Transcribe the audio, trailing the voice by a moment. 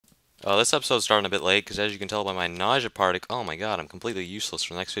This episode's starting a bit late because, as you can tell by my nausea particle, oh my god, I'm completely useless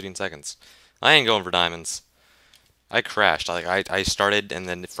for the next 15 seconds. I ain't going for diamonds. I crashed. I started and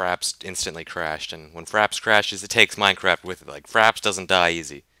then Fraps instantly crashed. And when Fraps crashes, it takes Minecraft with it. Like, Fraps doesn't die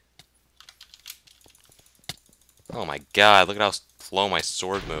easy. Oh my god, look at how slow my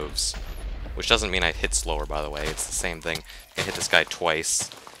sword moves. Which doesn't mean I hit slower, by the way. It's the same thing. I hit this guy twice.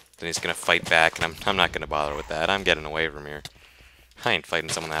 Then he's gonna fight back, and I'm not gonna bother with that. I'm getting away from here. I ain't fighting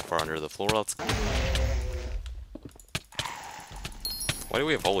someone that far under the floor. Let's. Why do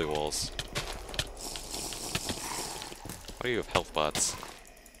we have holy walls? Why do you have health bots?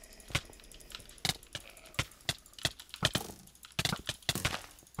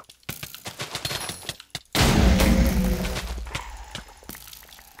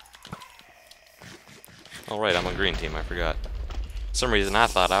 Oh right, I'm on green team, I forgot. For some reason I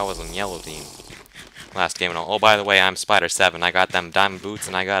thought I was on yellow team. Last game and all. Oh, by the way, I'm Spider 7. I got them diamond boots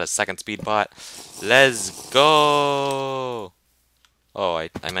and I got a second speed bot. Let's go! Oh, I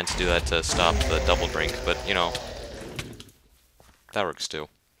meant to do that to stop the double drink, but, you know, that works too.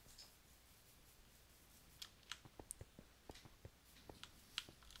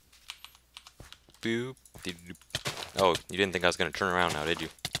 Boop. Oh, you didn't think I was going to turn around now, did you?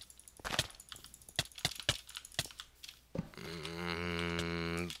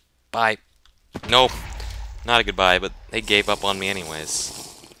 Bye. Nope. Not a goodbye, but they gave up on me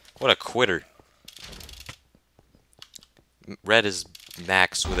anyways. What a quitter. Red is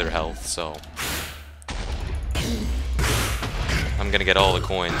max with their health, so I'm gonna get all the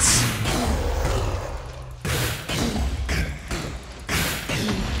coins.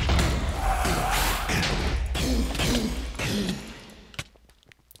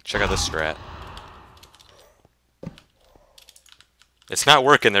 Check out this strat. It's not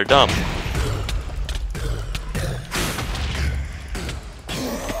working, they're dumb.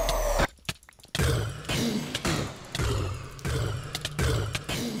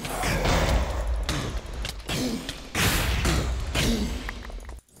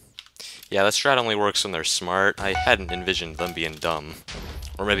 Yeah, that strat only works when they're smart. I hadn't envisioned them being dumb.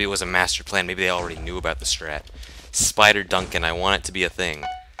 Or maybe it was a master plan, maybe they already knew about the strat. Spider Duncan, I want it to be a thing.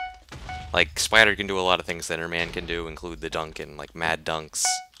 Like, Spider can do a lot of things that Enderman can do, include the Duncan, like mad dunks.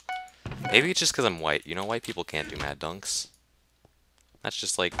 Maybe it's just because I'm white. You know, white people can't do mad dunks. That's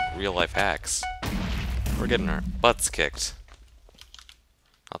just like real-life hacks. We're getting our butts kicked.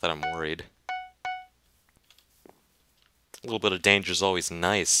 Not that I'm worried. A little bit of danger is always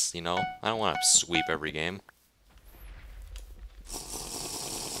nice, you know? I don't want to sweep every game.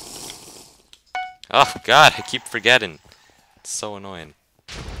 Oh, God, I keep forgetting. It's so annoying.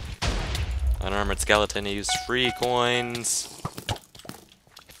 Unarmored skeleton, he used free coins.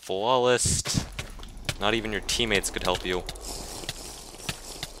 Flawless. Not even your teammates could help you.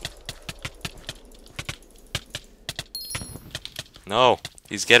 No,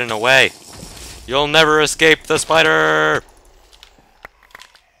 he's getting away. You'll never escape the spider!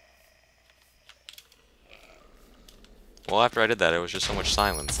 Well, after I did that, it was just so much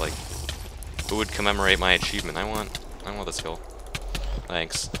silence. Like, who would commemorate my achievement? I want this kill.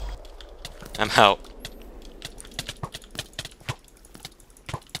 Thanks. I'm out.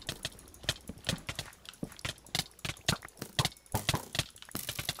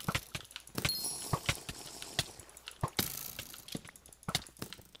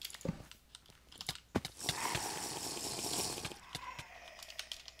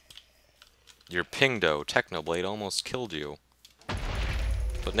 Your Pingdo Technoblade almost killed you.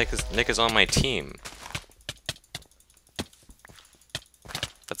 But Nick is on my team.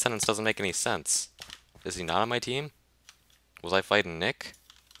 That sentence doesn't make any sense. Is he not on my team? Was I fighting Nick?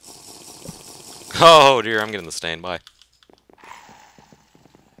 Oh dear, I'm getting the stain, bye.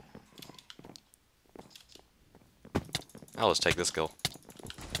 I'll just take this kill.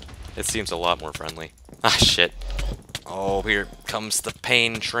 It seems a lot more friendly. Ah, shit. Oh, here comes the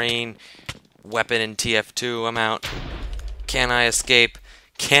pain train. Weapon in TF2, I'm out. Can I escape?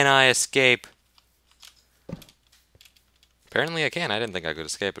 Can I escape? Apparently I can. I didn't think I could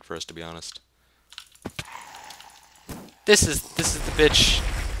escape at first, to be honest. This is the bitch.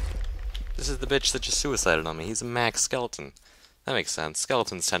 This is the bitch that just suicided on me. He's a max skeleton. That makes sense.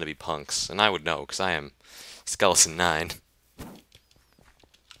 Skeletons tend to be punks, and I would know, because I am Skeleton 9.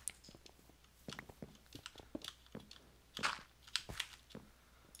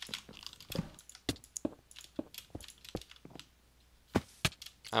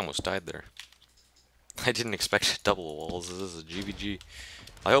 I almost died there. I didn't expect double walls. This is a GVG.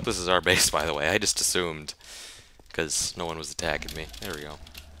 I hope this is our base, by the way. I just assumed. Because no one was attacking me. There we go.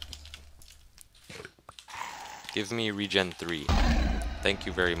 Give me regen 3. Thank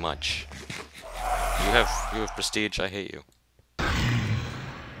you very much. You have prestige, I hate you.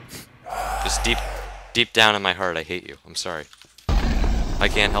 Just deep down in my heart, I hate you. I'm sorry. I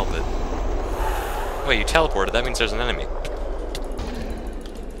can't help it. Wait, you teleported, that means there's an enemy.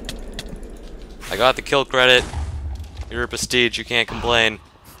 I got the kill credit. You're a prestige, you can't complain.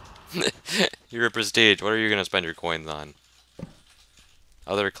 You're a prestige, what are you gonna spend your coins on?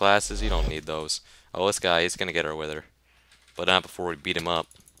 Other classes, you don't need those. Oh, this guy, he's gonna get our wither. But not before we beat him up.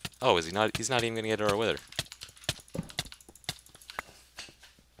 Oh, is he not? He's not even gonna get our wither.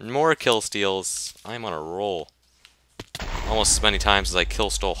 More kill steals. I'm on a roll. Almost as many times as I kill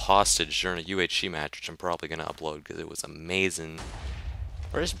stole hostage during a UHC match, which I'm probably gonna upload because it was amazing.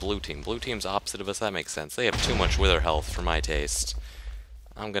 Where's blue team? Blue team's opposite of us, that makes sense. They have too much wither health for my taste.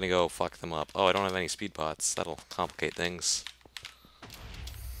 I'm gonna go fuck them up. Oh, I don't have any speed pots. That'll complicate things.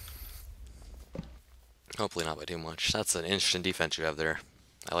 Hopefully not by too much. That's an interesting defense you have there.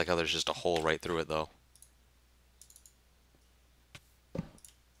 I like how there's just a hole right through it, though.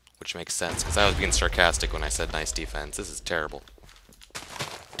 Which makes sense, because I was being sarcastic when I said nice defense. This is terrible.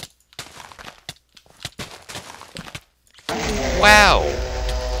 Wow!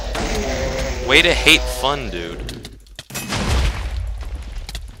 Way to hate fun, dude.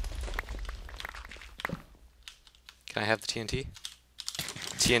 Can I have the TNT?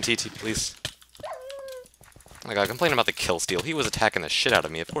 TNT, please. Oh my god, complaining about the kill steal. He was attacking the shit out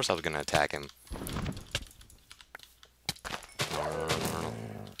of me. Of course I was gonna attack him.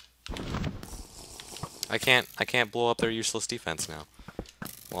 I can't blow up their useless defense now.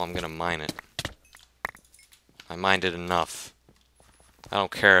 Well, I'm gonna mine it. I mined it enough. I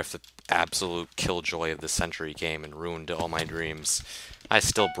don't care if the absolute killjoy of the century came and ruined all my dreams. I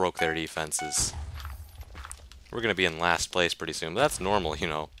still broke their defenses. We're gonna be in last place pretty soon, but that's normal, you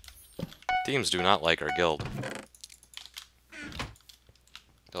know. Teams do not like our guild.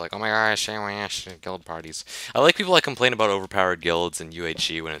 They're like, oh my gosh, guild parties. I like people that complain about overpowered guilds in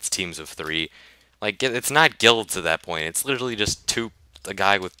UHC when it's teams of 3. Like, it's not guilds at that point. It's literally just a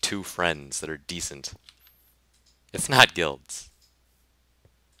guy with 2 friends that are decent. It's not guilds.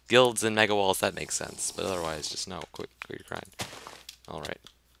 Guilds and mega walls, that makes sense. But otherwise, just no. Quit your crying. Alright.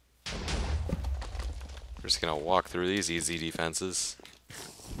 We're just gonna walk through these easy defenses.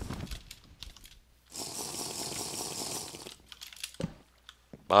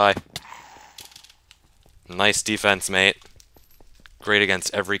 Bye. Nice defense, mate. Great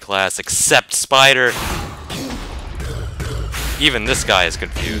against every class except Spider. Even this guy is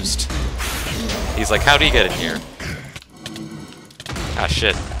confused. He's like, how'd he get in here? Ah,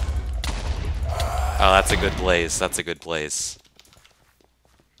 shit. Oh, that's a good blaze. That's a good blaze.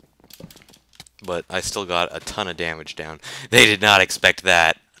 But I still got a ton of damage down. They did not expect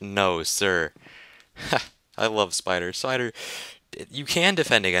that. No, sir. I love Spider. Spider, you can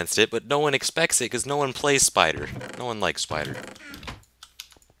defend against it, but no one expects it because no one plays Spider. No one likes Spider.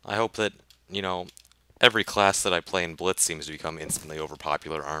 I hope that, you know, every class that I play in Blitz seems to become instantly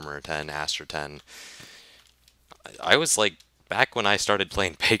overpopular. Armor 10, Astra 10. I was like, back when I started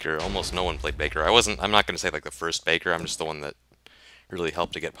playing Baker, almost no one played Baker. I'm not going to say like the first Baker, I'm just the one that really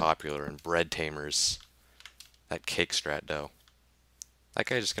helped to get popular. And Bread Tamers. That cake strat dough. That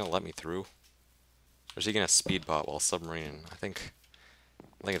guy just going to let me through? Or is he going to speed pot while submarining? I think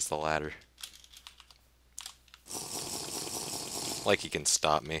it's the latter. Like he can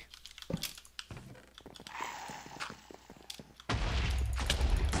stop me.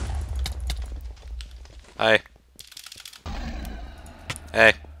 Hi.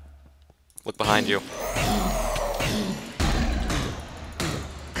 Hey. Look behind you.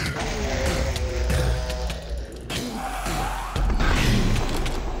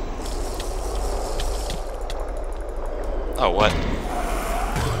 Oh, what?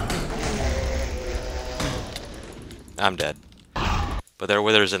 I'm dead. But their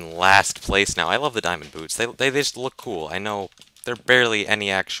wither's in last place now. I love the diamond boots. They just look cool. I know they're barely any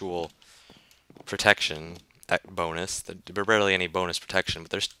actual protection bonus. They're barely any bonus protection,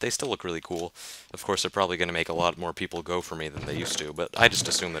 but they still look really cool. Of course, they're probably going to make a lot more people go for me than they used to, but I just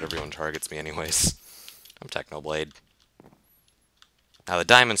assume that everyone targets me anyways. I'm Technoblade. Now, the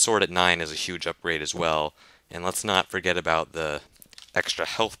diamond sword at 9 is a huge upgrade as well, and let's not forget about the extra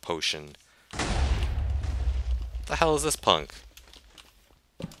health potion. What the hell is this punk?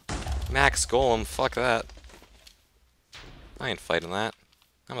 Max Golem, fuck that. I ain't fighting that.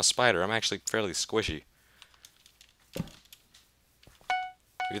 I'm a spider, I'm actually fairly squishy.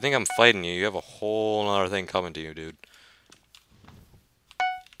 If you think I'm fighting you, you have a whole other thing coming to you, dude.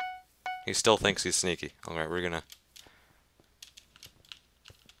 He still thinks he's sneaky. Alright, we're gonna...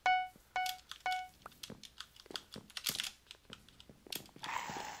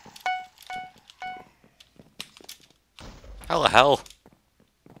 How the hell?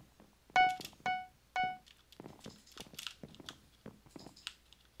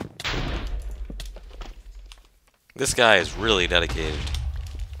 This guy is really dedicated.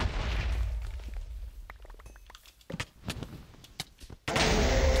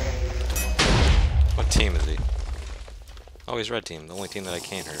 What team is he? Oh, he's red team, the only team that I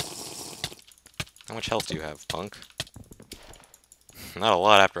can't hurt. How much health do you have, punk? Not a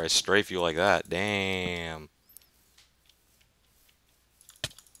lot after I strafe you like that. Damn.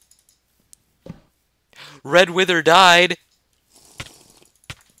 Red Wither died!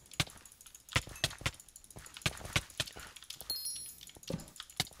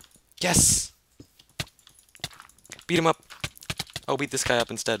 Yes! Beat him up. Oh, beat this guy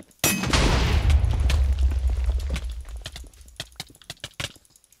up instead.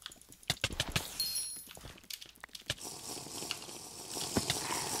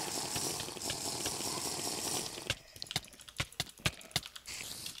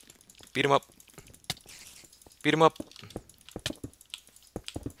 Beat him up. Beat him up.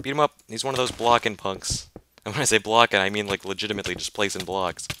 Beat him up. He's one of those blocking punks. And when I say blocking, I mean like legitimately just placing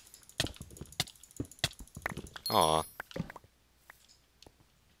blocks. Aw.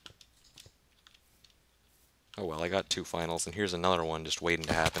 Oh well, I got 2 finals, and here's another one just waiting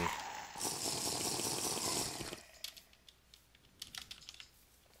to happen.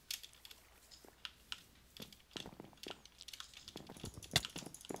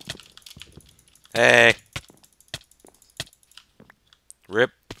 Hey!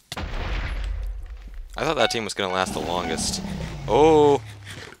 Rip. I thought that team was going to last the longest. Oh!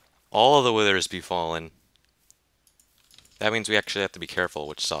 All of the withers be fallen. That means we actually have to be careful,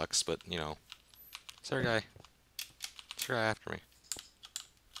 which sucks, but, you know. Is there a guy? Is there a guy after me?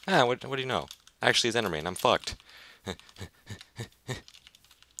 Ah, what do you know? Actually, he's Enderman. I'm fucked.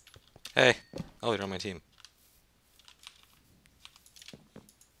 Hey. Oh, you're on my team.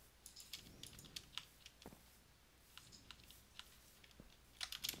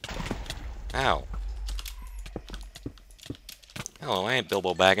 Ow. Hello, I ain't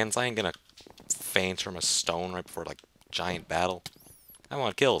Bilbo Baggins. I ain't gonna faint from a stone right before, like, giant battle. I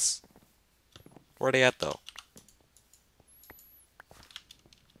want kills. Where are they at, though?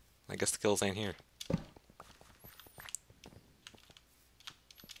 I guess the kills ain't here.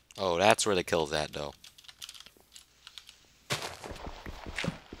 Oh, that's where the kill's at, though.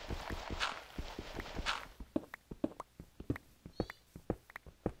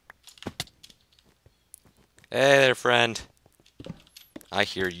 Hey there, friend. I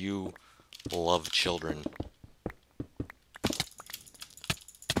hear you love children.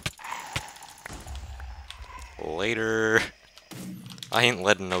 Later. I ain't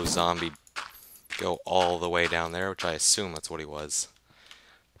letting no zombie go all the way down there, which I assume that's what he was.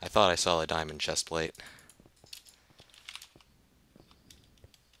 I thought I saw a diamond chest plate.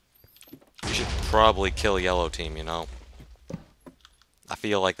 We should probably kill yellow team, you know. I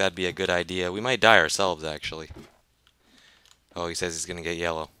feel like that'd be a good idea. We might die ourselves, actually. Oh, he says he's gonna get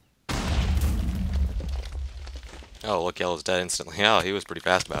yellow. Oh, look, yellow's dead instantly. Oh, he was pretty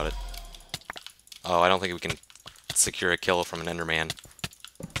fast about it. Oh, I don't think we can secure a kill from an Enderman.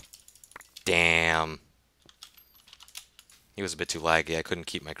 Damn. He was a bit too laggy. I couldn't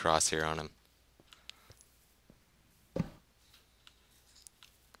keep my crosshair on him.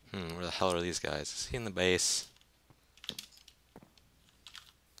 Where the hell are these guys? Is he in the base?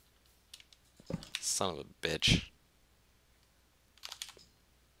 Son of a bitch.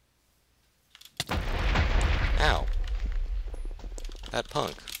 Ow. That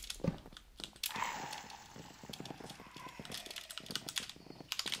punk.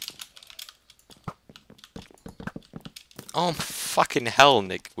 Oh, fucking hell,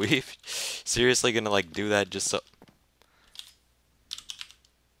 Nick. We seriously gonna, like, do that just so...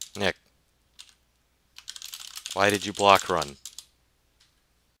 Nick. Why did you block run?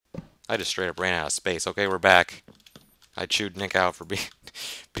 I just straight up ran out of space. Okay, we're back. I chewed Nick out for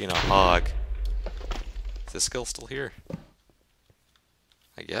being a hog. Is this skill still here?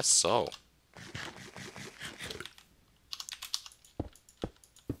 I guess so.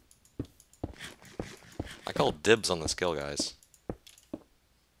 I call dibs on the skill, guys.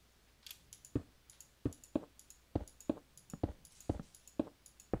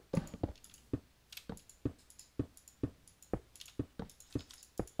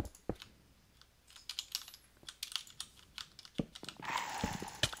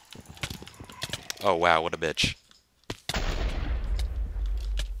 Oh wow, what a bitch.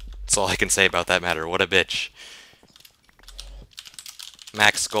 That's all I can say about that matter. What a bitch.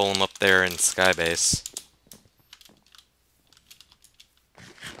 Max Golem up there in Skybase.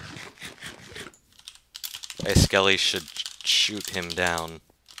 Hey, Skelly should shoot him down.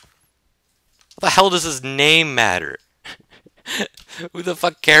 What the hell does his name matter? Who the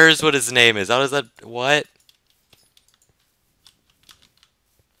fuck cares what his name is? How does that... What?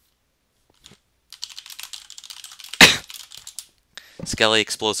 Skelly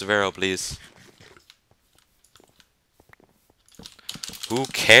explosive arrow, please. Who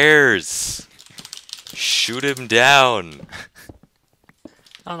cares? Shoot him down.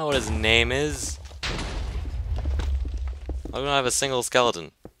 I don't know what his name is. I don't have a single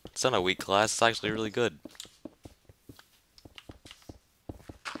skeleton. It's not a weak class, it's actually really good.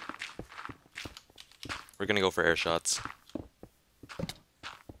 We're gonna go for air shots.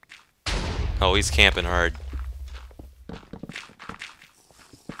 Oh, he's camping hard.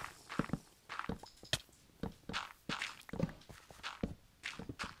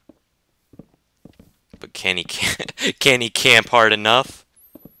 But can he camp hard enough?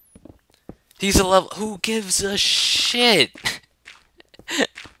 He's a level. Who gives a shit?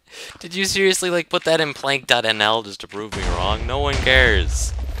 Did you seriously like put that in plank.nl just to prove me wrong? No one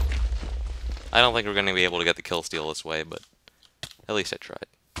cares. I don't think we're gonna be able to get the kill steal this way, but at least I tried.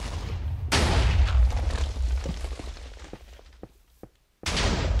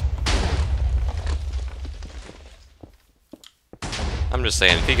 I'm just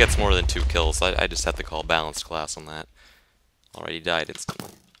saying, if he gets more than 2 kills, I just have to call balanced class on that. Alright, he died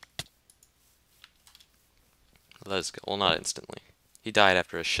instantly. Let's go. Well, not instantly. He died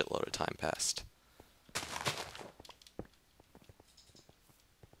after a shitload of time passed.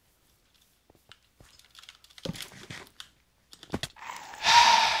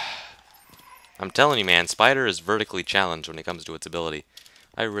 I'm telling you, man, Spider is vertically challenged when it comes to its ability.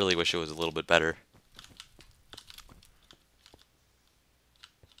 I really wish it was a little bit better.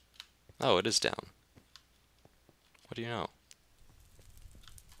 Oh, it is down. What do you know?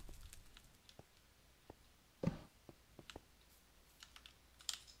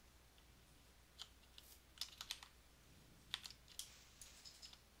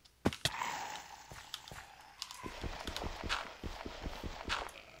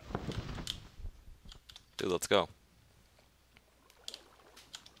 Dude, let's go.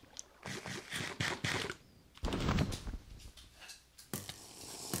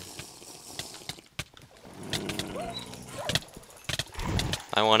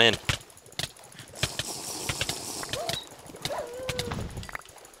 I want in.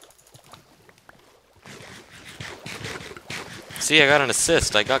 See, I got an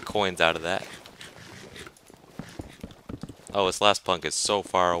assist. I got coins out of that. Oh, this last punk is so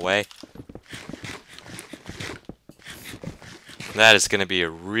far away. That is going to be a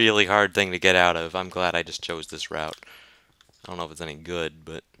really hard thing to get out of. I'm glad I just chose this route. I don't know if it's any good,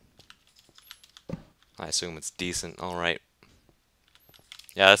 but I assume it's decent. Alright.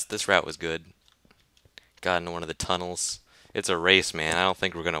 Yeah, this route was good. Got into one of the tunnels. It's a race, man. I don't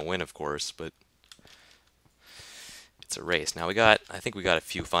think we're going to win, of course, but it's a race. Now I think we got a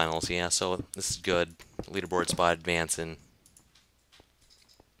few finals, yeah, so this is good. Leaderboard spot advancing.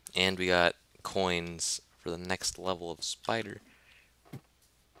 And we got coins for the next level of Spider.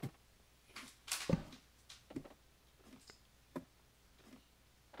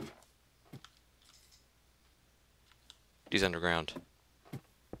 He's underground.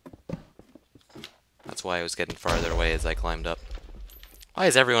 That's why I was getting farther away as I climbed up. Why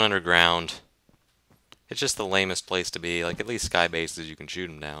is everyone underground? It's just the lamest place to be. Like, at least sky bases, you can shoot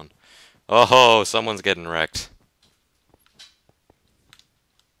them down. Oh, someone's getting wrecked.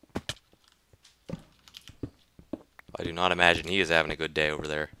 I do not imagine he is having a good day over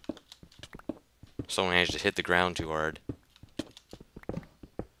there. Someone managed to hit the ground too hard.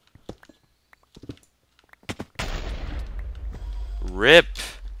 RIP!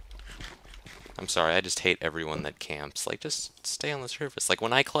 I'm sorry, I just hate everyone that camps. Like, just stay on the surface. Like,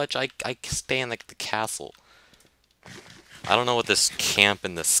 when I clutch, I stay in, like, the castle. I don't know what this camp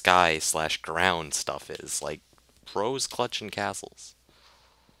in the sky / ground stuff is. Like, pros clutch in castles.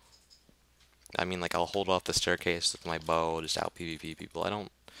 I mean, like, I'll hold off the staircase with my bow, just out PvP people. I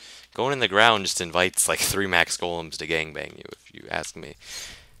don't... Going in the ground just invites, like, 3 max golems to gangbang you, if you ask me.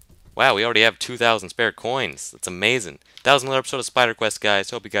 Wow, we already have 2,000 spare coins. That's amazing. That was another episode of Spider Quest, guys.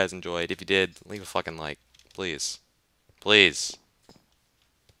 Hope you guys enjoyed. If you did, leave a fucking like. Please. Please.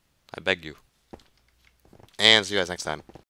 I beg you. And see you guys next time.